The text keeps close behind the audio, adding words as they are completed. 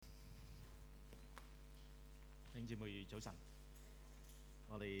姊妹早晨，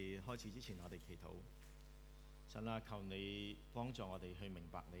我哋開始之前，我哋祈禱。神啊，求你幫助我哋去明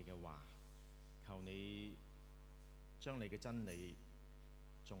白你嘅話，求你將你嘅真理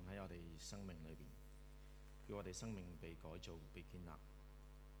種喺我哋生命裏邊，叫我哋生命被改造、被建立，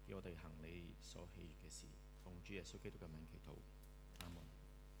叫我哋行你所喜悅嘅事。奉主耶穌基督嘅名祈禱，阿門。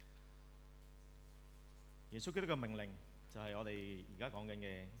耶穌基督嘅命令就係我哋而家講緊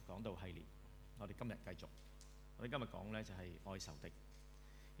嘅講道系列。我哋今日繼續，我哋今日講呢就係愛仇敵。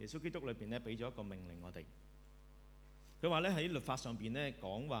耶穌基督裏邊呢俾咗一個命令我哋，佢話呢喺律法上邊呢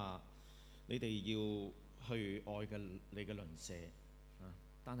講話，你哋要去愛你嘅鄰舍啊。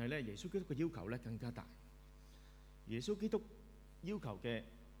但係呢耶穌基督嘅要求呢更加大。耶穌基督要求嘅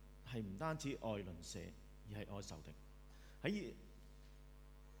係唔單止愛鄰舍，而係愛仇敵。喺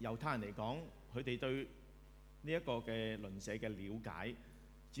猶太人嚟講，佢哋對呢一個嘅鄰舍嘅了解，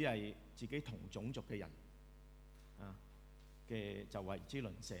只係自己同種族嘅人嘅就為之鄰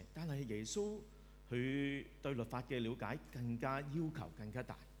舍。但係耶穌佢對律法嘅了解更加要求更加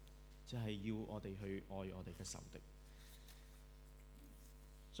大，就係要我哋去愛我哋嘅仇敵。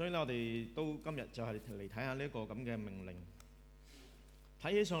所以咧，我哋都今日就係嚟睇下呢個咁嘅命令。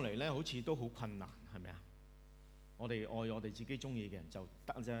睇起上嚟咧，好似都好困難，係咪啊？我哋愛我哋自己中意嘅人就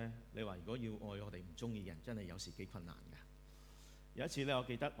得啫。你話如果要愛我哋唔中意嘅人，真係有時幾困難㗎。有一次咧，我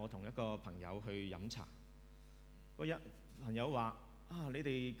記得我同一個朋友去飲茶，個朋友話：啊，你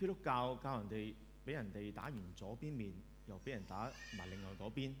哋基督教教人哋俾人哋打完左邊面，又俾人打埋另外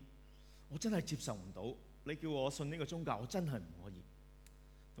嗰邊，我真係接受唔到。你叫我信呢個宗教，我真係唔可以。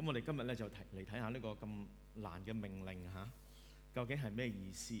咁我哋今日咧就嚟睇下呢個咁難嘅命令嚇，究竟係咩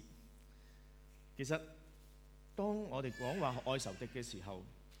意思？其實當我哋講話愛仇敵嘅時候，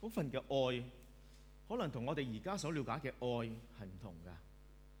嗰份嘅愛可能同我哋而家所了解嘅愛係唔同㗎。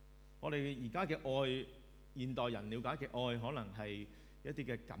我哋而家嘅愛，現代人了解嘅愛，可能係一啲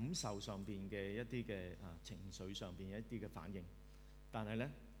嘅感受上邊嘅一啲嘅情緒上邊一啲嘅反應。但係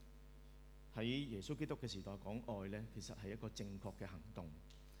呢，喺耶穌基督嘅時代講愛呢，其實係一個正確嘅行動。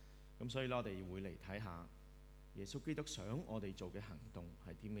咁所以咧，我哋會嚟睇下耶穌基督想我哋做嘅行動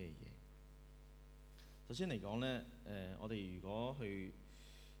係啲咩嘢。首先嚟講呢，我哋如果去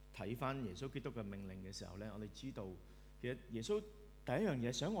睇翻耶穌基督嘅命令嘅時候呢，我哋知道其實耶穌第一樣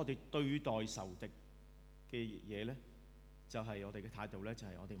嘢想我哋對待仇敵嘅嘢呢，就係我哋嘅態度呢，就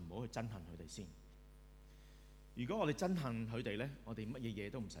係我哋唔好去憎恨佢哋先。如果我哋憎恨佢哋呢，我哋乜嘢嘢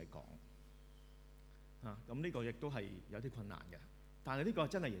都唔使講啊。咁呢個亦都係有啲困難嘅。但係呢個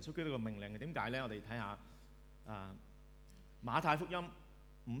真係耶穌基督嘅命令嘅。點解呢？我哋睇下馬太福音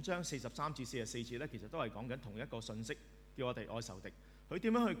5章43至44節呢，其實都係講緊同一個信息，叫我哋愛仇敵。佢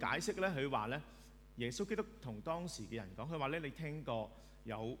點樣去解釋呢？佢話呢，耶穌基督同當時嘅人講，佢話呢，你聽過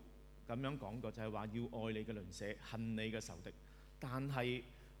有咁樣講過，就係話要愛你嘅鄰舍，恨你嘅仇敵。但係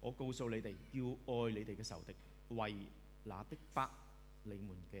我告訴你哋，要愛你哋嘅仇敵，為那逼迫你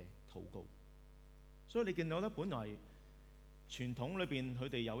們嘅禱告。所以你見到呢，本來傳統裏邊佢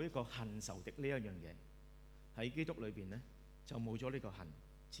哋有一個恨仇敵呢一樣嘢，喺基督裏邊呢，就冇咗呢個恨，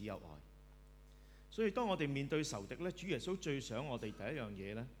只有愛。所以當我哋面對仇敵呢，主耶穌最想我哋第一樣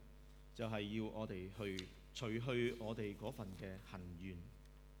嘢呢，就係要我哋去除去我哋嗰份嘅恨怨。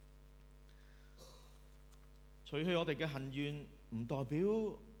除去我哋嘅恨怨，唔代表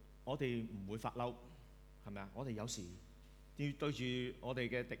我哋唔會發嬲，係咪啊？我哋有時要對住我哋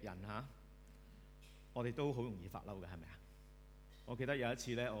嘅敵人嚇，我哋都好容易發嬲嘅，係咪啊？我記得有一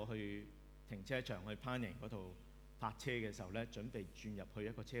次咧，我去停車場去攀營嗰度泊車嘅時候咧，準備轉入去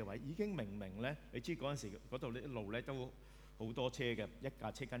一個車位，已經明咧，你知嗰陣時嗰度啲路咧都好多車嘅，一架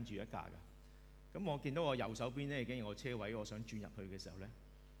車跟住一架嘅。咁我見到我右手邊咧已經有個車位，我想轉入去嘅時候咧，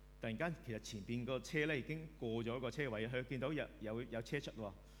突然間其實前邊個車咧已經過咗個車位，佢見到有車出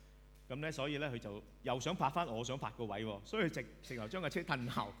喎。咁咧所以咧佢就又想泊翻我想泊個位喎，所以直頭將個車褪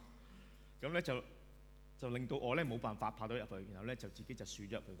後，咁咧就令到我咧冇辦法泊到入去，然後咧就自己就豎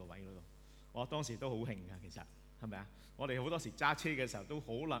咗入去個位嗰度。我當時都好興㗎，其實係咪啊？我哋好多時揸車嘅時候都好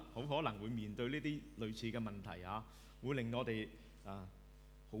可能會面對呢啲類似嘅問題啊，會令我哋好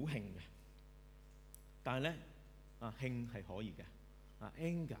興嘅。但係咧興係可以嘅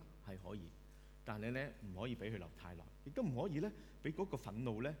，anger 係可以，但係咧唔可以俾佢留太耐，亦都唔可以咧俾嗰個憤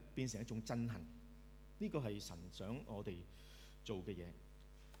怒咧變成一種憎恨。呢個係神想我哋做嘅嘢。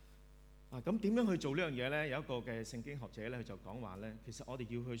咁點樣去做呢樣嘢呢？有一個嘅聖經學者咧，佢就講話咧，其實我哋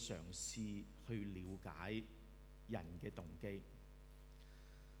要去嘗試去了解人嘅動機。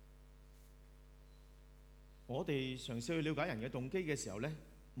我哋嘗試去了解人嘅動機嘅時候咧，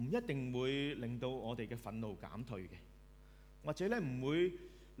唔一定會令到我哋嘅憤怒減退嘅，或者咧唔會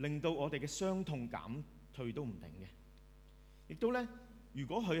令到我哋嘅傷痛減退都唔定嘅。亦都咧，如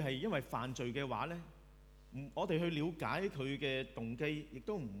果佢係因為犯罪嘅話咧，我哋去了解佢嘅動機，亦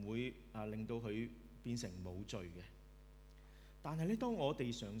都唔會令到佢變成冇罪嘅。但係咧，當我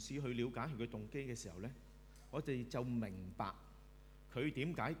哋嘗試去了解佢嘅動機嘅時候咧，我哋就明白佢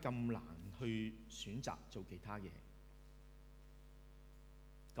點解咁難去選擇做其他嘢。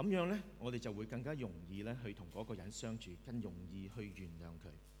咁樣咧，我哋就會更加容易咧去同嗰個人相處，更容易去原諒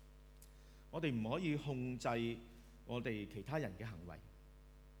佢。我哋唔可以控制我哋其他人嘅行為，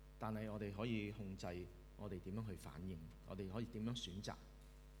但係我哋可以控制我哋點樣去反應，我哋可以點樣選擇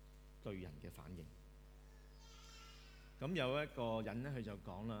對人嘅反應。咁有一個人咧，佢就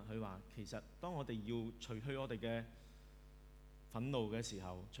講啦，佢話其實當我哋要除去我哋嘅憤怒嘅時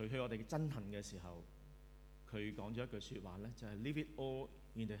候，除去我哋嘅憎恨嘅時候，佢講咗一句説話咧，就係 Leave it all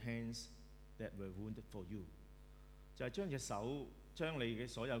in the hands that were wounded for you， 就係將隻手，將你嘅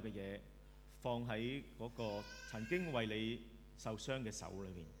所有嘅嘢放喺嗰個曾經為你受傷嘅手裏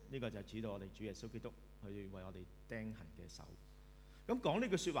面。呢個就指到我哋主耶穌基督去為我哋釘痕嘅手。咁講呢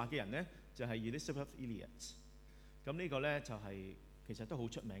句説話嘅人呢，就係 Elizabeth Elliot。咁呢個呢，就係其實都好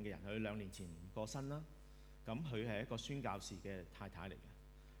出名嘅人，佢2年前過身啦。咁佢係一個宣教士嘅太太嚟嘅。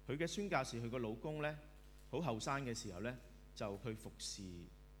佢嘅宣教士，佢個老公呢，好後生嘅時候呢，就去服侍。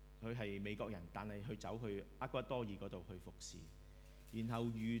佢係美國人，但係佢走去厄瓜多爾嗰度去服侍，然後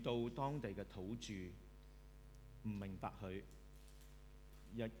遇到當地嘅土著，唔明白佢，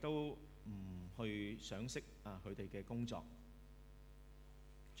亦都唔去賞識佢哋嘅工作。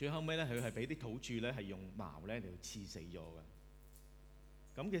最後尾咧，佢係俾啲土著咧係用矛咧嚟刺死咗嘅。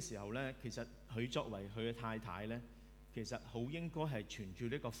咁嘅時候咧，其實佢作為佢嘅太太咧，其實好應該係存住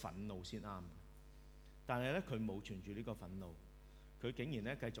呢個憤怒先啱。但係咧，佢冇存住呢個憤怒，佢竟然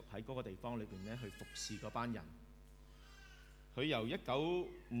咧繼續喺嗰個地方裏邊咧去服侍嗰班人。佢由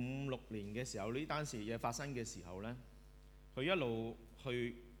1956年嘅時候呢單事嘢發生嘅時候咧，佢一路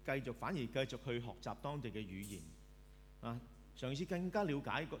去反而繼續去學習當地嘅語言嘗試更加了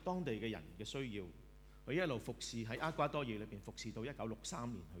解當地嘅人嘅需要。佢一路服侍喺厄瓜多爾裏邊服侍到1963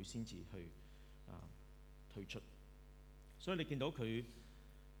年，佢先至去退出。所以你見到佢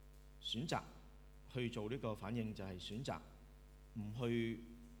選擇去做呢個反應，就係選擇唔去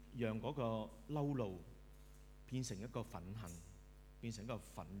讓嗰個嬲怒變成一個憤恨，變成一個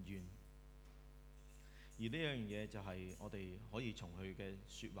憤怨。而呢樣嘢就係我哋可以從佢嘅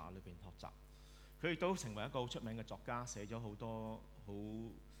説話裏邊學習。佢亦都成為一個好出名嘅作家，寫咗好多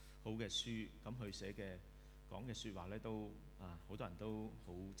好嘅書。咁佢寫嘅講嘅説話咧，都好多人都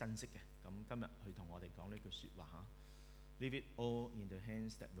好珍惜嘅。咁今日佢同我哋講呢句説話嚇 ，Leave it all in the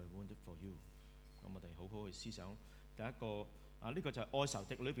hands that were wounded for you。咁我哋好好去思想。第一個呢個就係愛仇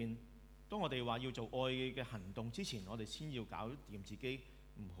敵裏邊。當我哋話要做愛嘅行動之前，我哋先要搞掂自己，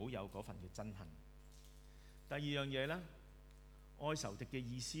唔好有嗰份嘅憎恨。第二樣嘢咧，愛仇敵嘅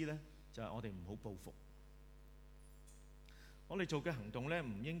意思咧，就係我哋唔好報復。我哋做嘅行動咧，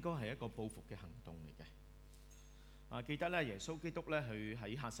唔應該係一個報復嘅行動嚟嘅。記得咧，耶穌基督咧，佢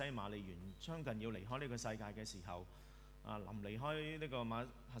喺客西馬尼園將近要離開呢個世界嘅時候，臨離開呢個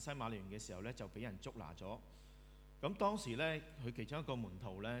客西馬尼園嘅時候咧，就俾人捉拿咗。咁當時咧，佢其中一個門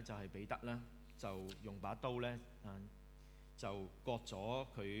徒咧，就係彼得咧，就用把刀咧，就割咗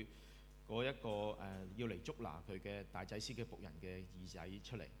佢嗰一個要嚟捉拿佢嘅大祭司嘅僕人嘅耳仔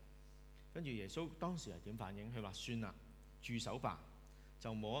出嚟。跟住耶穌當時係點反應？佢話：算啦，住手吧。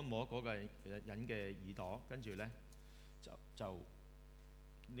就摸一摸嗰個人嘅耳朵，跟住咧就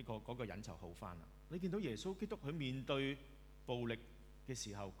呢個嗰個人就好翻啦。你見到耶穌基督佢面對暴力嘅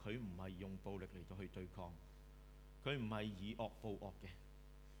時候，佢唔係用暴力嚟到去對抗，佢唔係以惡報惡嘅。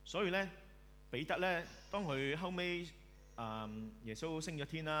所以咧，彼得咧，當佢後尾耶穌升咗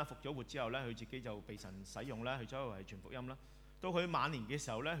天啦，復咗活之後咧，佢自己就被神使用啦，去周圍傳福音啦。到佢晚年嘅時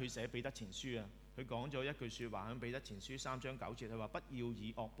候咧，佢寫彼得前書啊，佢講咗一句説話喺彼得前書3章9節，佢話：不要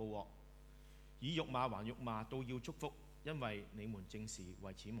以惡報惡，以辱罵還辱罵，都要祝福，因為你們正是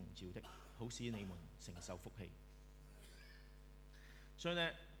為此蒙召的，好使你們承受福氣。所以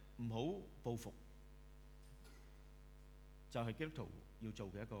咧，唔好報復，就係基督徒要做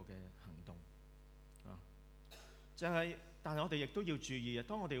嘅一個嘅行動就係，但係我哋亦都要注意啊！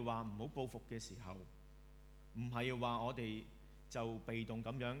當我哋話唔好報復嘅時候，唔係話我哋就被動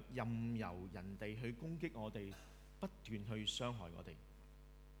咁樣任由人哋去攻擊我哋，不斷去傷害我哋。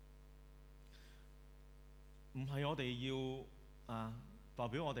唔係我哋要代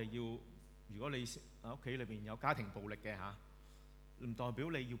表我哋要，如果你喺屋企裏邊有家庭暴力嘅唔代表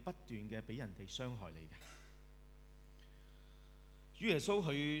你要不斷嘅俾人哋傷害你嘅。主耶穌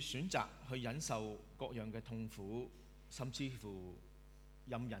去選擇去忍受各樣嘅痛苦，甚至乎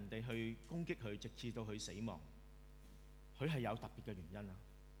任人哋去攻擊佢，直至到佢死亡。佢係有特別嘅原因啊！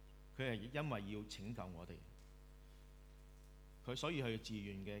佢係因為要拯救我哋，佢所以佢自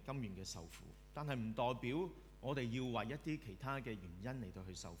願嘅、甘願嘅受苦。但係唔代表我哋要為一啲其他嘅原因嚟到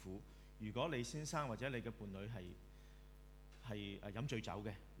去受苦。如果你先生或者你嘅伴侶係飲醉酒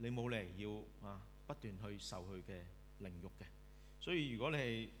嘅，你冇理由要不斷去受佢嘅凌辱嘅。所以如果你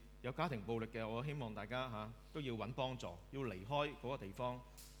係有家庭暴力嘅，我希望大家都要揾幫助，要離開嗰個地方，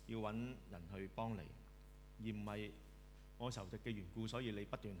要揾人去幫你，而唔係愛仇敵嘅緣故，所以你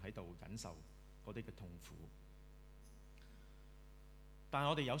不斷喺度忍受嗰啲嘅痛苦。但係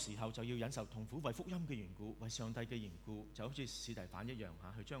我哋有時候就要忍受痛苦，為福音嘅緣故，為上帝嘅緣故，就好似司提反一樣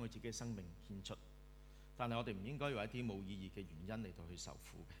去將佢自己嘅生命獻出。但係我哋唔應該為一啲冇意義嘅原因嚟到去受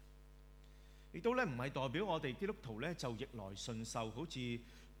苦嘅。亦都咧唔係代表我哋基督徒咧就逆來順受，好似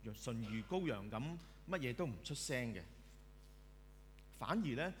順如羔羊咁，乜嘢都唔出聲嘅。反而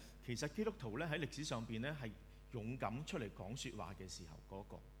咧，其實基督徒咧喺歷史上邊咧係勇敢出嚟講説話嘅時候嗰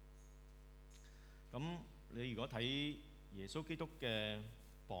個。咁你如果睇耶穌基督嘅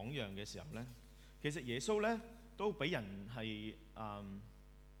榜樣嘅時候咧，其實耶穌咧都俾人係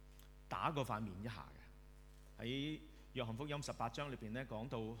打過塊面一下嘅。喺約翰福音18章裏邊咧講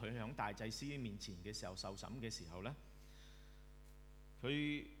到佢喺大祭司面前嘅時候受審嘅時候咧，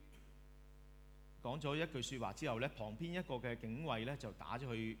佢講咗一句説話之後咧，旁邊一個嘅警衛咧就打咗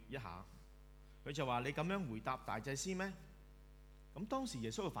佢一下。佢就話：你咁樣回答大祭司咩？咁當時耶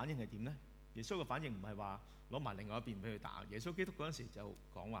穌嘅反應係點呢？耶穌嘅反應唔係話攞埋另外一邊俾佢打。耶穌基督嗰陣時就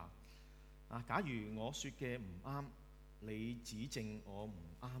講話：假如我説嘅唔啱，你指正我唔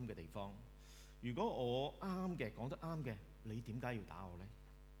啱嘅地方。如果我啱嘅，講得啱嘅，你點解要打我呢？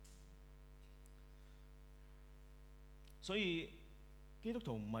所以基督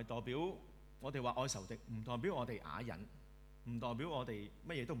徒唔係代表我哋話愛仇敵，唔代表我哋啞忍，唔代表我哋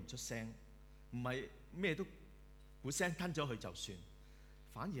乜嘢都唔出聲，唔係咩都鼓聲吞咗佢就算，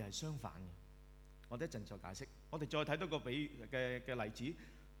反而係相反嘅。我哋一陣再解釋。我哋再睇多個比喻嘅例子，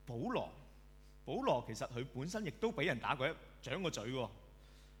保羅其實佢本身亦都俾人打過一掌個嘴喎。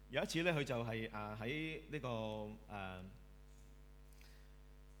有一次咧，佢就係喺呢個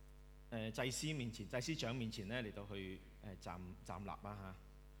祭司面前、祭司長面前咧嚟到去站立啊嚇。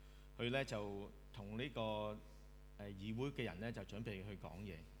佢咧就同呢個議會嘅人咧就準備去講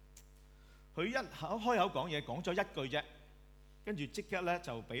嘢。佢一開口講嘢，講咗一句啫，跟住即刻咧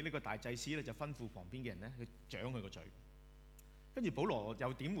就俾呢個大祭司咧就吩咐旁邊嘅人咧去掌佢個嘴。跟住保羅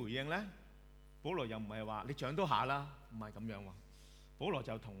又點回應咧？保羅又唔係話你掌多下啦，唔係咁樣喎。保羅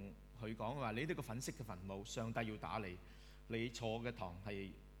就同佢講話：你呢個粉飾嘅墳墓，上帝要打你。你坐嘅堂係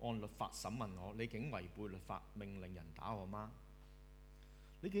按律法審問我，你竟違背律法，命令人打我嗎？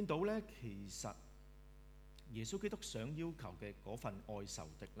你見到咧，其實耶穌基督想要求嘅嗰份愛仇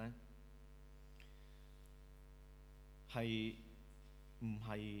敵咧，係唔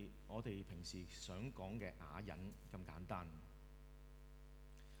係我哋平時想講嘅啞忍咁簡單？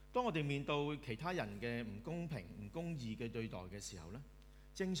當我哋面對其他人嘅唔公平、唔公義嘅對待嘅時候咧，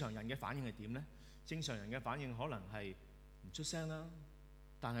正常人嘅反應係點咧？正常人嘅反應可能係唔出聲啦，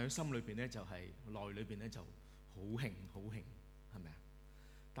但係佢心裏邊咧就係內裏邊咧就好興，係咪啊？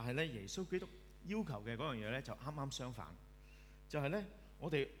但係咧，耶穌基督要求嘅嗰樣嘢咧就啱啱相反，就係咧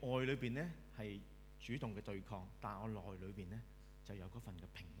我哋外裏邊咧係主動嘅對抗，但係我內裏邊咧就有嗰份嘅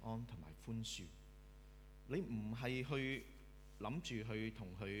平安同埋寬恕。你唔係去諗住去同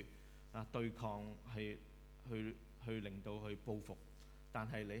佢對抗，去令到佢報復，但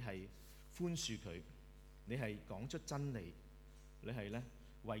係你係寬恕佢，你係講出真理，你係咧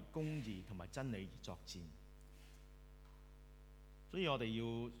為公義同埋真理而作戰。所以我哋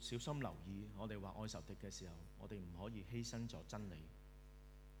要小心留意，我哋話愛仇敵嘅時候，我哋唔可以犧牲咗真理，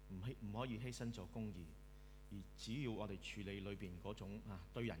唔可以犧牲咗公義，而只要我哋處理裏邊嗰種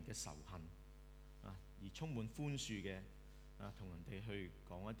對人嘅仇恨而充滿寬恕嘅同人哋去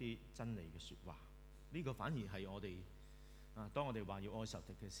講一啲真理嘅説話，呢個反而係我哋當我哋話要愛仇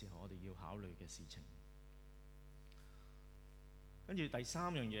敵嘅時候，我哋要考慮嘅事情。跟住第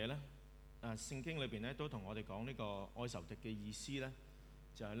三樣嘢咧，聖經裏邊咧都同我哋講呢個愛仇敵嘅意思咧，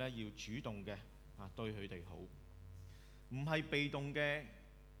就係咧要主動嘅對佢哋好，唔係被動嘅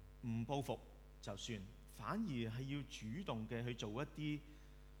唔報復就算，反而係要主動嘅去做一啲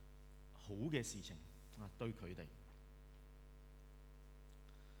好嘅事情對佢哋。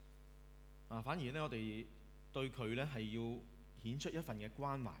反而咧我哋對佢咧係要顯出一份嘅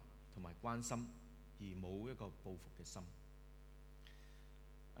關懷同埋關心，而冇一個報復嘅心。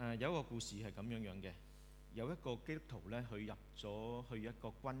有一個故事係咁樣嘅，有一個基督徒咧，佢入咗去一個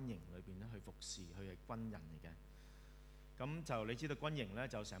軍營裏邊咧去服侍，佢係軍人嚟嘅。咁就你知道軍營咧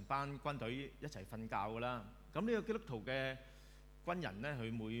就成班軍隊一齊瞓覺㗎啦。咁呢個基督徒嘅軍人咧，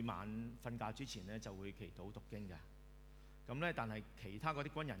佢每晚瞓覺之前咧就會祈禱讀經㗎。咁咧，但係其他嗰啲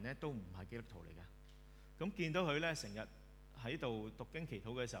軍人咧都唔係基督徒嚟㗎。咁見到佢咧成日喺度讀經祈禱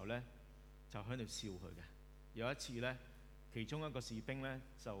嘅時候咧，就喺度笑佢嘅。有一次咧，其中一個士兵咧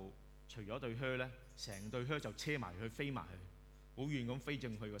就除咗對靴咧，成對靴就車埋佢飛埋去，好遠咁飛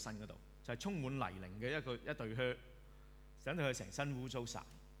進去個身嗰度，就係充滿泥濘嘅一對靴，使到佢成身污糟晒。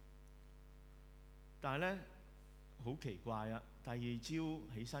但係咧好奇怪啊！第二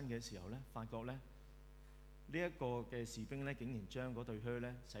朝起身嘅時候咧，發覺咧呢一個嘅士兵咧，竟然將嗰對靴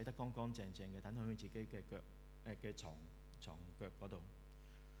咧洗得乾乾淨淨嘅，等喺佢自己嘅腳嘅床腳嗰度，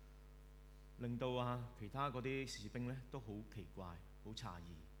令到其他嗰啲士兵咧都好奇怪、好詫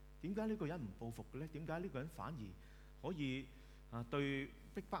異，點解呢個人唔報復嘅咧？點解呢個人反而可以對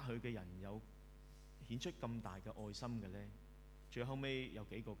逼迫佢嘅人有顯出咁大嘅愛心嘅咧？最後尾有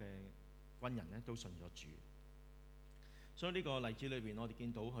幾個嘅軍人咧都信咗主。所以呢個例子裏邊，我哋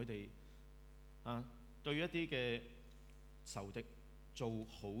見到佢哋對一啲嘅仇敵做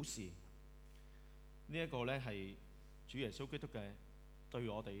好事，呢一個咧係主耶穌基督嘅對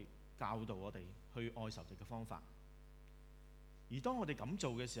我哋教導我哋去愛仇敵嘅方法。而當我哋咁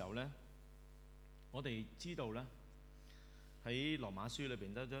做嘅時候咧，我哋知道咧喺羅馬書裏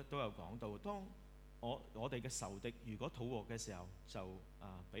邊都有講到，當我哋嘅仇敵如果肚餓嘅時候就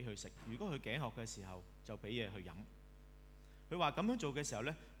俾佢食，如果佢頸渴嘅時候就俾嘢去飲。佢話咁樣做嘅時候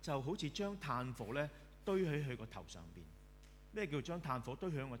咧，就好似將炭火咧堆喺佢個頭上邊。咩叫將炭火堆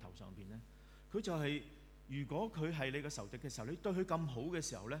喺個頭上邊咧？佢就係如果佢係你個仇敵嘅時候，你對佢咁好嘅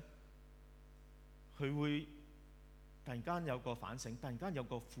時候咧，佢會突然間有個反省，突然間有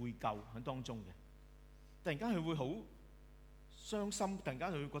個悔疚喺當中嘅。突然間佢會好傷心，突然間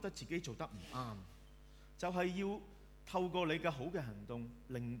佢會覺得自己做得唔啱，就係要透過你嘅好嘅行動，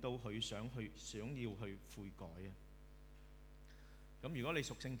令到佢想要去悔改啊！咁如果你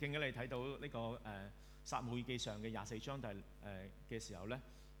熟聖經咧，你睇到呢個撒母耳記上嘅24章嘅時候咧，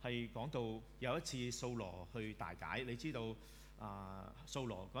係講到有一次掃羅去大解。你知道掃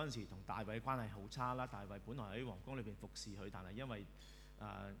羅嗰陣時同大衛嘅關係好差啦。大衛本來喺皇宮裏邊服侍佢，但係因為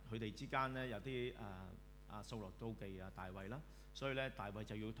佢哋之間咧有啲掃羅妒忌大衛啦，所以咧大衛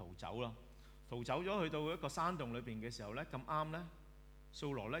就要逃走啦。逃走咗去到一個山洞裏邊嘅時候咧，咁啱咧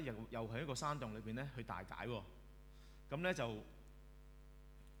掃羅咧又喺一個山洞裏邊咧去大解喎。咁咧就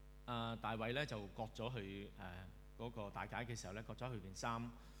大衛咧就割咗佢嗰個大解嘅時候咧，割咗佢件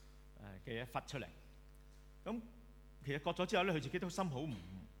衫嘅一忽出嚟。咁其實割咗之後咧，佢自己都心好唔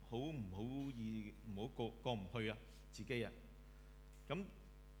過唔去啊，自己啊。咁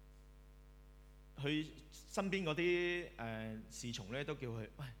佢身邊嗰啲侍從咧都叫佢：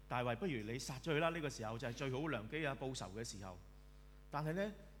喂，大衛，不如你殺咗佢啦！呢個時候就係最好良機報仇嘅時候。但係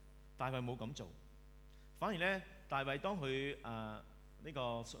咧，大衛冇咁做，反而咧，大衛當佢呢個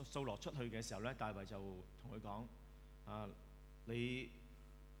掃羅出去嘅時候咧，大衛就同佢講：你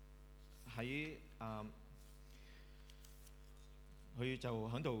喺佢就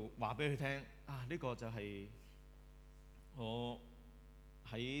喺度話俾佢聽呢個就係我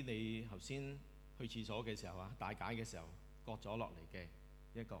喺你頭先去廁所嘅時候大解嘅時候割咗落嚟嘅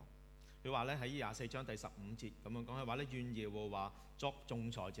一個。佢話咧喺24章第15節咁樣講，佢話咧：願耶和華作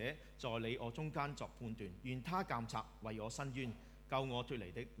仲裁者，在你我中間作判斷，願他監察為我伸冤，救我脱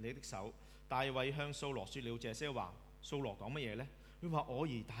離你的手。大衛向掃羅說了這些話。掃羅講乜嘢呢？佢話：我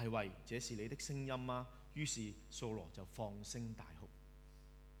兒大衛，這是你的聲音嗎？於是掃羅就放聲大哭。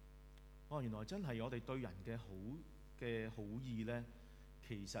原來真係我哋對人嘅好意呢，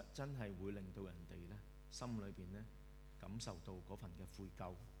其實真係會令到人哋呢心裏邊呢感受到嗰份嘅悔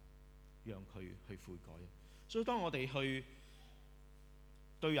疚，讓佢去悔改。所以當我哋去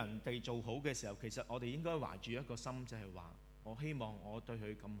對人哋做好嘅時候，其實我哋應該懷住一個心，就係話：我希望我對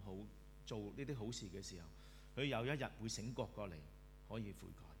佢咁好，做呢啲好事嘅時候，佢有一日會醒覺過嚟，可以悔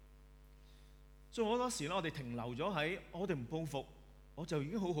改。所以好多時咧，我哋停留咗喺我哋唔報復，我就已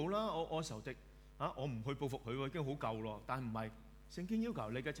經好好啦。我愛仇敵我唔去報復佢，已經好夠咯。但係唔係，聖經要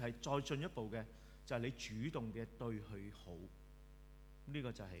求你嘅就係再進一步嘅，就係你主動嘅對佢好。呢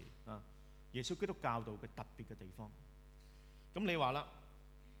個就係耶穌基督教導嘅特別嘅地方。咁你話啦，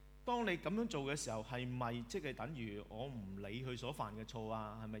當你咁樣做嘅時候，係咪即係等於我唔理佢所犯嘅錯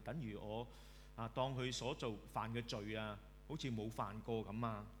啊？係咪等於我當佢所做犯嘅罪好似冇犯過咁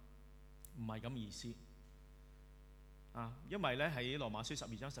啊？唔係咁意思因為咧喺羅馬書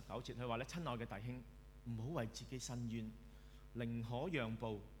12章19節，佢話咧：親愛嘅弟兄，唔好為自己申冤，寧可讓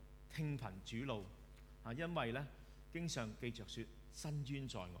步，聽憑主怒因為咧經上記着說：伸冤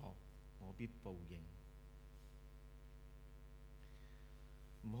在我，我必報應。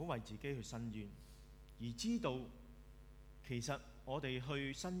唔好為自己去申冤，而知道其實我哋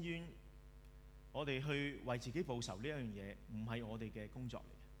去申冤，我哋去為自己報仇呢一樣嘢，唔係我哋嘅工作嚟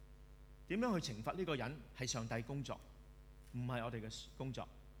嘅。點樣去懲罰呢個人係上帝工作，唔係我哋嘅工作。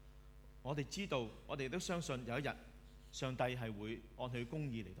我哋知道，我哋都相信有一日上帝係會按佢公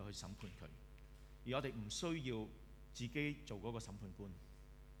義嚟到去審判佢，而我哋唔需要自己做嗰個審判官。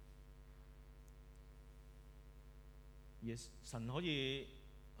而神可以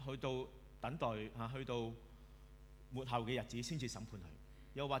去到等待去到末後嘅日子先至審判佢，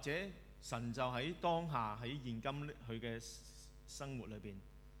又或者神就喺當下喺現今佢嘅生活裏邊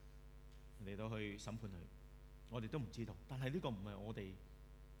嚟到去審判佢，我哋都唔知道。但係呢個唔係我哋，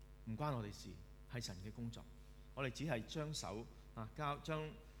唔關我哋事，係神嘅工作。我哋只係將手將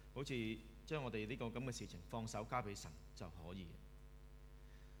好似將我哋呢個咁嘅事情放手交俾神就可以。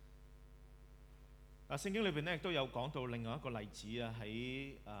聖經裏邊咧亦都有講到另外一個例子啊，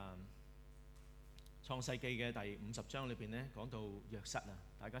喺創世記嘅第50章裏邊咧講到約瑟啊，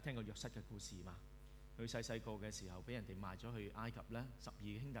大家聽過約瑟嘅故事嘛？佢細個嘅時候俾人哋賣咗去埃及咧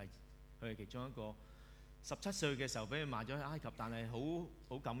，12兄弟佢係其中一個，17歲嘅時候俾佢賣咗去埃及，但係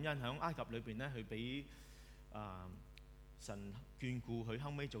好感恩喺埃及裏邊咧，佢俾神眷顧佢，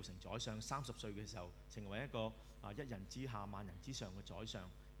後尾做成宰相，30歲嘅時候成為一個一人之下萬人之上嘅宰相。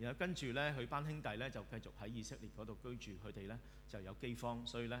然後跟住咧，佢班兄弟咧就繼續喺以色列嗰度居住，佢哋咧就有饑荒，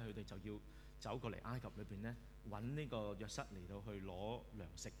所以咧佢哋就要走過嚟埃及裏邊咧揾呢個約瑟嚟到去攞糧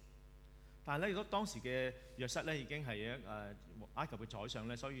食。但係咧，如果當時嘅約瑟咧已經係埃及嘅宰相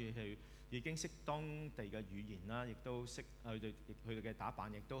咧，所以佢已經識當地嘅語言啦，亦都識佢哋嘅打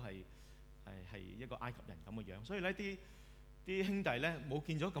扮，亦都係一個埃及人咁嘅樣。所以咧啲兄弟咧冇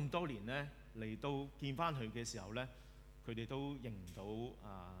見咗咁多年咧，嚟到見翻佢嘅時候咧，佢哋都認唔到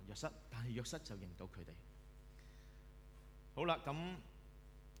約瑟，但係約瑟就認到佢哋。好啦，咁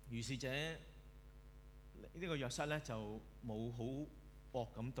於是者呢個約瑟咧就冇好惡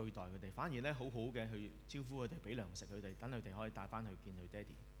咁對待佢哋，反而咧好好嘅去招呼佢哋，俾糧食佢哋，等佢哋可以帶翻去見佢爹哋。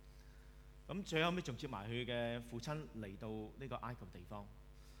咁最後尾仲接埋佢嘅父親嚟到呢個埃及地方。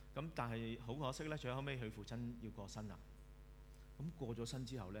咁但係好可惜咧，最後尾佢父親要過身啦。咁過咗身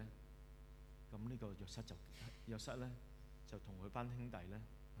之後咧，咁呢個約瑟咧就同佢班兄弟咧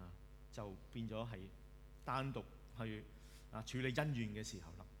就變咗係單獨去處理恩怨嘅時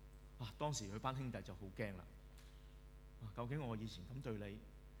候啦。當時佢班兄弟就好驚啦。究竟我以前咁對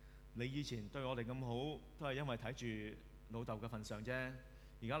你，你以前對我哋咁好，都係因為睇住老豆嘅份上啫。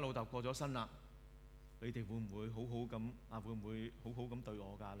而家老豆過咗身啦，你哋會唔會好好咁會唔會好好咁對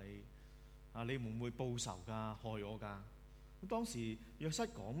我㗎？你會唔會報仇㗎？害我㗎？咁當時約瑟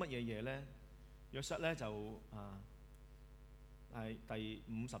講乜嘢嘢咧？約瑟咧就係第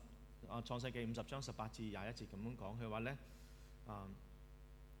創世記50章18至21節咁樣講，佢話咧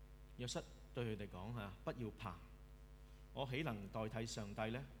約瑟對佢哋講不要怕，我豈能代替上帝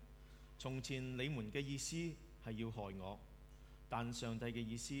呢？從前你們嘅意思係要害我，但上帝嘅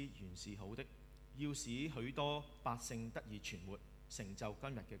意思原是好的，要使許多百姓得以存活，成就今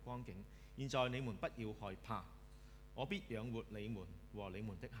日嘅光景。現在你們不要害怕，我必養活你們和你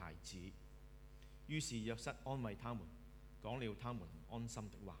們的孩子。於是約瑟安慰他們，講了他們安心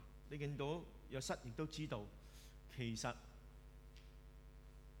的話。你見到約瑟亦都知道，其實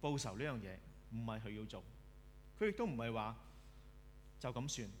報仇呢樣嘢唔係佢要做，佢亦都唔係話就咁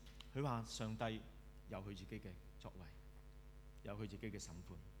算。佢話上帝有佢自己嘅作為，有佢自己嘅審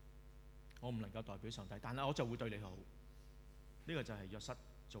判。我唔能夠代表上帝，但係我就會對你好。呢個就係約瑟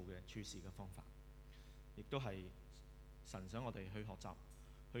做嘅處事嘅方法，亦都係神想我哋去學習，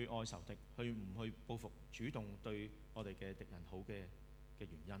去愛仇敵，去唔去報復，主動對我哋嘅敵人好嘅原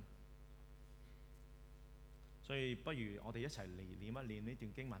因。所以不如我哋一齊嚟念一念呢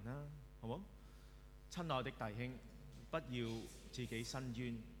段經文啦，好冇？親愛的弟兄，不要自己申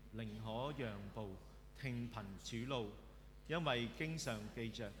冤，寧可讓步，聽憑主怒，因為經上記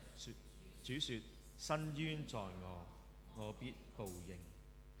着說，主說：申冤在我，我必報應。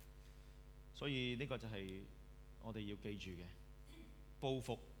所以呢個就係我哋要記住嘅，報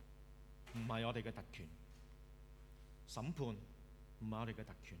復唔係我哋嘅特權，審判唔係我哋嘅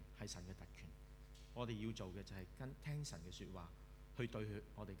特權，係神嘅特權。我哋要做嘅就係聽神嘅説話，去對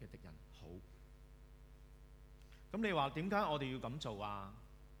我哋嘅敵人好。咁你話點解我哋要咁做啊？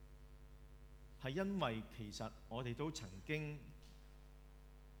係因為其實我哋都曾經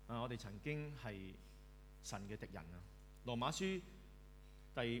係神嘅敵人啊。羅馬書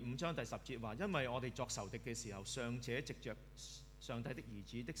第5章第10節話：因為我哋作仇敵嘅時候，尚且藉着上帝的兒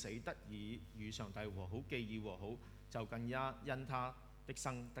子的死得以與上帝和好，既已和好，就更加因他的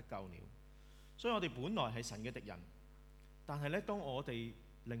生得救了。所以我哋本來係神嘅敵人，但係咧，當我哋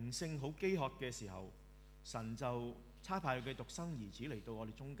靈性好飢渴嘅時候，神就差派佢嘅獨生兒子嚟到我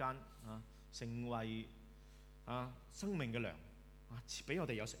哋中間成為生命嘅糧俾我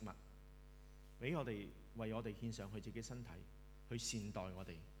哋有食物，俾我哋為我哋獻上佢自己身體，去善待我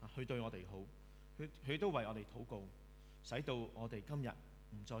哋去對我哋好，佢都為我哋禱告，使到我哋今日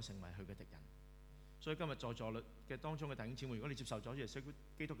唔再成為佢嘅敵人。所以今日在座嘅當中嘅弟兄姊妹，如果你接受咗耶穌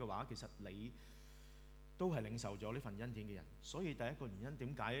基督嘅話，其實你都係領受咗呢份恩典嘅人。所以第一個原因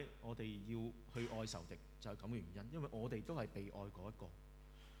點解我哋要去愛仇敵，就係咁嘅原因，因為我哋都係被愛嗰一個。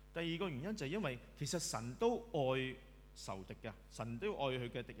第二個原因就係因為其實神都愛仇敵嘅，神都愛佢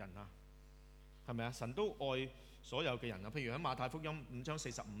嘅敵人係咪啊？神都愛所有嘅人譬如喺馬太福音5章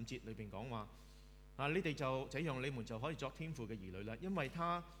45節裏邊講話你哋就這樣，你們就可以作天父嘅兒女啦，因為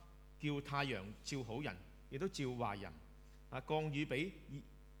他叫太陽照好人，亦都照壞人降雨俾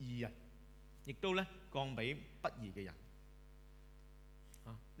義人，亦都咧降俾不義嘅人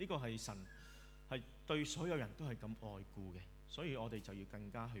呢個係神係對所有人都係咁愛顧嘅，所以我哋就要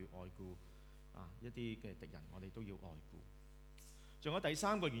更加去愛顧一啲嘅敵人，我哋都要愛顧。仲有第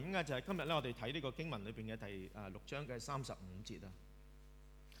三個原因就係今日咧，我哋睇呢個經文裏邊嘅第6章嘅35節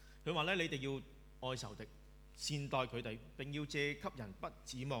佢話咧，你哋要愛仇敵，善待佢哋，並要借給人，不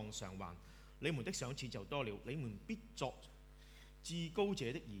指望償還，你們的賞賜就多了，你們必作至高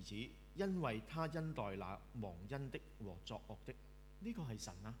者的兒子，因為他恩待那忘恩的和作惡的。呢個係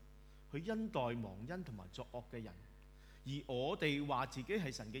神佢恩待忘恩同埋作惡嘅人。而我哋話自己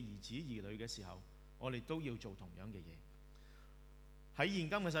係神嘅兒子兒女嘅時候，我哋都要做同樣嘅嘢。喺現今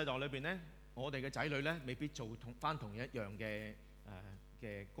嘅世代裏邊呢，我哋嘅仔女呢未必做翻同一樣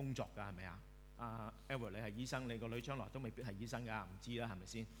嘅工作㗎，係咪啊？Edward 你係醫生，你個女將來都未必係醫生㗎，唔知啦，係咪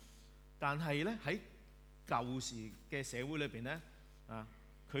先？但係呢喺舊時嘅社會裏邊呢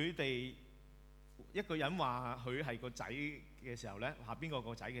佢哋一個人話佢係個仔嘅時候呢，話邊個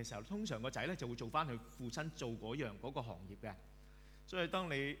個仔嘅時候，通常個仔呢就會做翻佢父親做嗰個行業嘅。所以當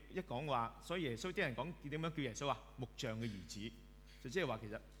你一講話，所以耶穌啲人講點樣叫耶穌木匠嘅兒子，就即係話其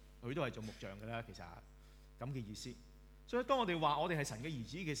實佢都係做木匠嘅啦，其實咁嘅意思。所以當我哋話我哋係神嘅兒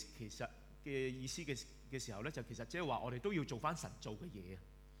子嘅其實嘅意思嘅時候呢，就其實即係話我哋都要做翻神做嘅嘢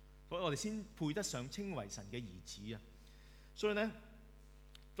所以我哋先配得上稱為神嘅兒子所以呢，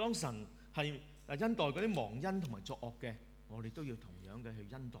當神係恩待嗰啲忘恩同埋作惡嘅，我哋都要同樣嘅去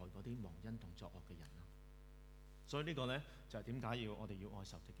恩待嗰啲忘恩同作惡嘅人所以呢個呢，就係點解我哋要愛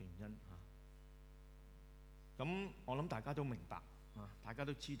仇敵嘅原因咁我諗大家都明白大家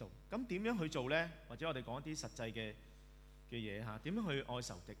都知道。咁點樣去做呢？或者我哋講一啲實際嘅嘢點樣去愛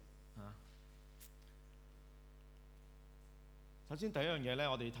仇敵首先第一樣嘢呢，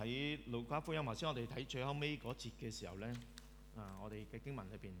我哋睇路加福音，頭先我哋睇最後尾嗰節嘅時候呢，我哋嘅經文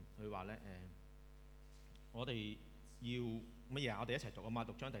裏邊佢話呢，我哋要乜嘢我哋一齊讀嘛，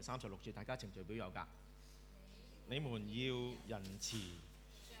讀章第36節，大家程序表有㗎。你們要仁慈，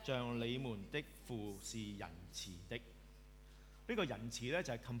像你們的父是仁慈的。呢個仁慈呢，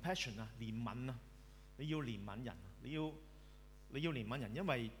就係 compassion 憐憫你要憐憫人，你要憐憫人，因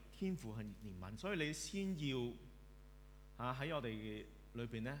為天父係憐憫，所以你先要喺我哋裏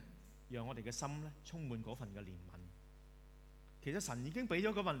邊呢，讓我哋嘅心呢充滿嗰份嘅憐憫。其實神已經俾咗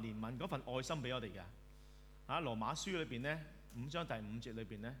嗰份憐憫、嗰份愛心俾我哋嘅。羅馬書裏邊呢5章第5節裏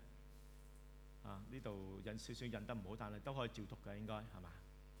邊呢，呢度印少少印得唔好，但係都可以照讀嘅，應該係嘛？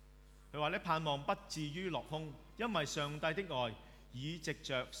佢話咧，盼望不至於落空，因為上帝的愛已藉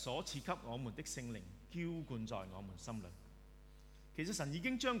着所賜給我們的聖靈澆灌在我們心裏。其實神已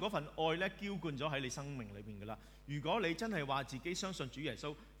經將嗰份愛咧澆灌咗喺你生命裏邊噶啦。如果你真係話自己相信主耶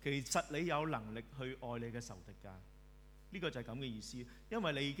穌，其實你有能力去愛你嘅仇敵㗎。呢個就係咁嘅意思，因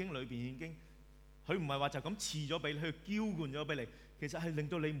為你已經裏邊已經，佢唔係話就咁賜咗俾你，佢澆灌咗俾你，其實係令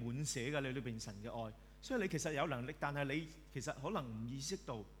到你滿瀉㗎，你裏邊神嘅愛。所以你其實有能力，但係你其實可能唔意識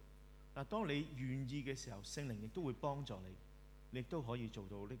到。但當你願意嘅時候，聖靈亦都會幫助你，你亦都可以做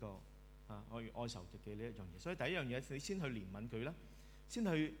到呢個愛仇敵嘅呢一樣嘢。所以第一樣嘢，你先去憐憫佢啦，先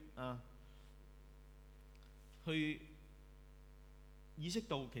去意識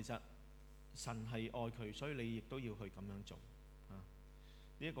到其實神係愛佢，所以你亦都要去咁樣做呢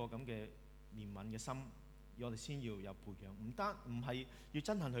一個咁嘅憐憫嘅心，我哋先要有培養。唔係要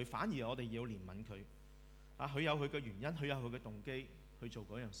憎恨佢，反而我哋要憐憫佢。佢有佢嘅原因，佢有佢嘅動機去做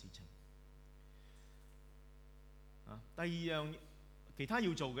嗰樣事情。第二樣其他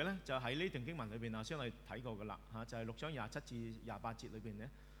要做嘅呢，就喺呢段經文裏邊先我哋睇過嘅啦就係6章27至28節裏邊呢，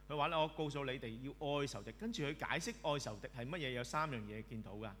佢話咧，我告訴你哋要愛仇敵，跟住佢解釋愛仇敵係乜嘢，有3樣嘢見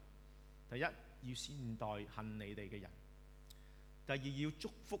到㗎。第一，要善待恨你哋嘅人；第二，要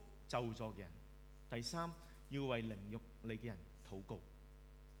祝福咒詛嘅人；第三，要為凌辱你嘅人禱告。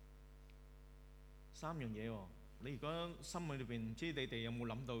三樣嘢喎。你如果心裏邊唔知你哋有冇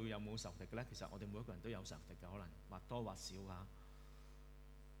諗到有冇仇敵嘅咧？其實我哋每一個人都有仇敵嘅，可能或多或少嚇。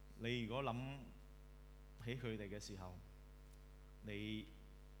你如果諗起佢哋嘅時候，你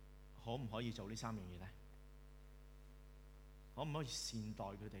可唔可以做呢三樣嘢咧？可唔可以善待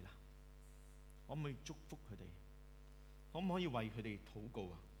佢哋啦？可唔可以祝福佢哋？可唔可以為佢哋禱告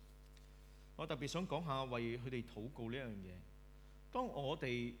啊？我特別想講下為佢哋禱告呢樣嘢。當我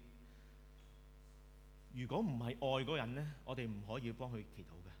哋如果唔係愛嗰人呢，我哋唔可以幫佢祈禱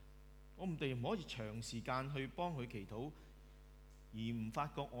嘅。我哋唔可以長時間去幫佢祈禱，而唔發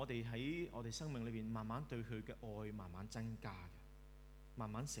覺我哋喺我哋生命裏邊慢慢對佢嘅愛慢慢增加嘅，慢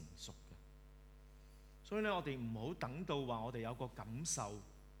慢成熟嘅。所以咧，我哋唔好等到話我哋有個感受，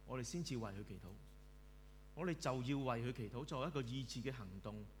我哋先至為佢祈禱。我哋就要為佢祈禱，作為一個意志嘅行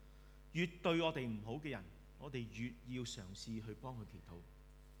動。越對我哋唔好嘅人，我哋越要嘗試去幫佢祈禱。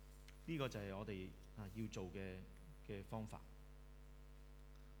呢個就係我哋要做嘅方法。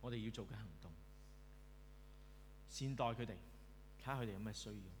我哋要做嘅行動，善待佢哋，睇下佢哋有咩需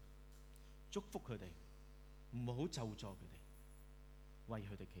要，祝福佢哋，唔好咒詛佢哋，為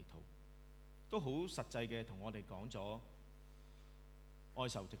佢哋祈禱，都好實際嘅同我哋講咗愛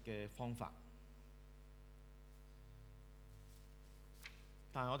仇敵嘅方法。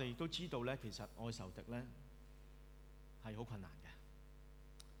但係我哋亦都知道咧，其實愛仇敵咧係好困難嘅，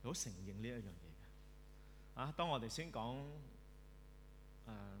好承認呢一樣嘢嘅。當我哋先講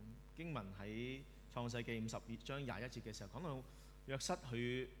經文喺創世記52章21節嘅時候，講到約瑟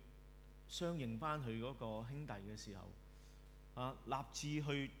去相認翻佢嗰個兄弟嘅時候，立志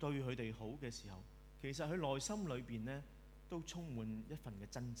去對佢哋好嘅時候，其實佢內心裏邊咧都充滿一份嘅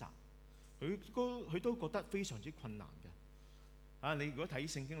掙扎，佢都覺得非常之困難嘅。你如果睇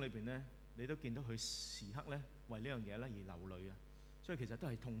聖經裏邊咧，你都見到佢時刻咧為呢樣嘢咧而流淚啊，所以其實都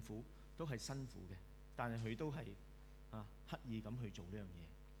係痛苦，都係辛苦嘅。但係佢都係刻意咁去做呢樣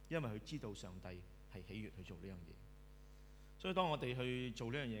嘢，因為佢知道上帝係喜悅去做呢樣嘢。所以當我哋去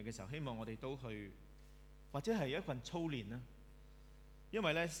做呢樣嘢嘅時候，希望我哋都去，或者係一份操練啦。因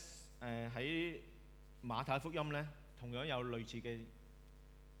為咧喺馬太福音咧，同樣有類似嘅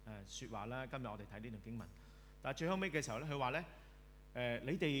説話啦。今日我哋睇呢段經文，但係最後尾嘅時候咧，佢話咧。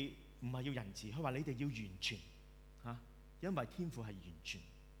你哋唔係要仁慈，佢話你哋要完全嚇，因為天父係完全，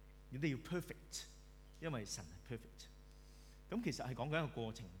你哋要 perfect， 因為神係 perfect。咁其實係講緊一個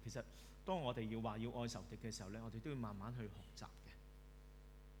過程。其實當我哋要話要愛仇敵嘅時候咧，我哋都要慢慢去學習嘅。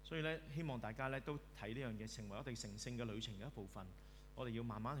所以咧，希望大家咧都睇呢樣嘢成為我哋成聖嘅旅程嘅一部分。我哋要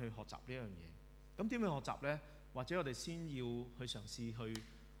慢慢去學習呢樣嘢。咁點樣學習咧？或者我哋先要去嘗試去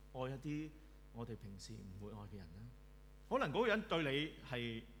愛一啲我哋平時唔會愛嘅人啦。可能嗰個人對你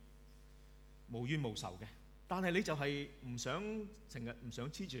係無冤無仇嘅，但係你就係唔想成日唔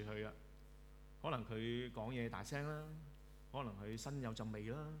想黐住佢啊。可能佢講嘢大聲啦，可能佢身有陣味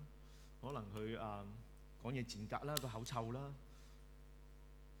啦，可能佢講嘢賤格啦，個口臭啦，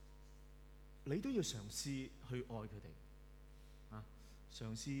你都要嘗試去愛佢哋嘗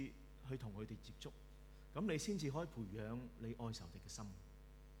試去同佢哋接觸，咁你先至可以培養你愛仇敵嘅心，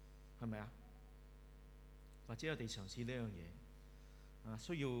係咪啊？或者我哋嘗試呢樣嘢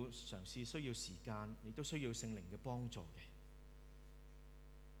需要嘗試，需要時間，亦都需要聖靈嘅幫助嘅。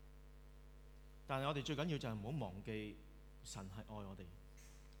但係我哋最緊要就係唔好忘記神係愛我哋，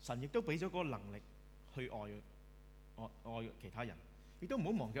神亦都俾咗嗰個能力去愛其他人，亦都唔好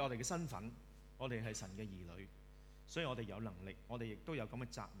忘記我哋嘅身份，我哋係神嘅兒女，所以我哋有能力，我哋亦都有咁嘅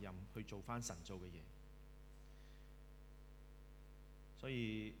責任去做翻神做嘅嘢。所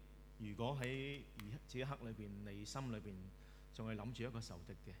以如果喺這一刻裏邊，你心裏邊仲係諗住一個仇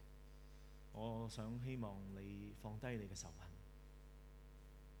敵嘅，我希望你放低你嘅仇恨，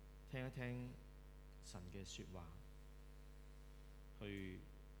聽一聽神嘅説話，去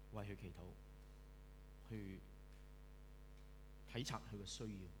為佢祈禱，去體察佢嘅需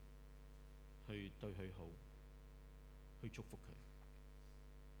要，去對佢好，去祝福佢。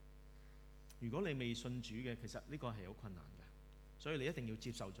如果你未信主嘅，其實呢個係好困難嘅。所以你一定要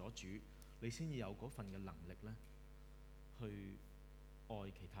接受咗主，你先至有嗰份嘅能力咧，去愛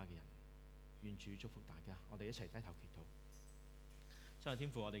其他嘅人。願主祝福大家，我哋一齊低頭祈禱。真係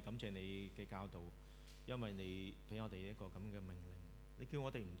天父，我哋感謝你嘅教導，因為你俾我哋一個咁嘅命令，你叫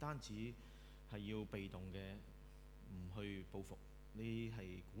我哋唔單止係要被動嘅，唔去報復，你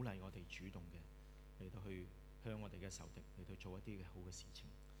係鼓勵我哋主動嘅嚟到去向我哋嘅仇敵嚟到做一啲嘅好嘅事情，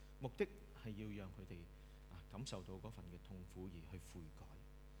目的係要讓佢哋感受到嗰份嘅痛苦而去悔改。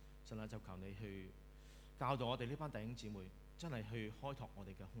神啊，就求你去教導我哋呢班弟兄姊妹，真係去開拓我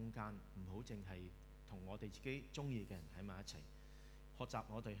哋嘅空間，唔好淨係同我哋自己中意嘅人喺埋一齊。學習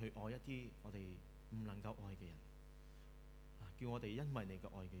我哋去愛一啲我哋唔能夠愛嘅人，叫我哋因為你嘅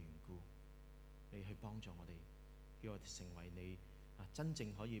愛嘅緣故，你去幫助我哋，叫我哋成為你真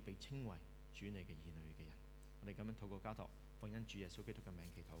正可以被稱為主你嘅兒女嘅人。我哋咁樣禱告交託，奉恩主耶穌基督嘅名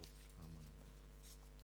祈禱，阿們。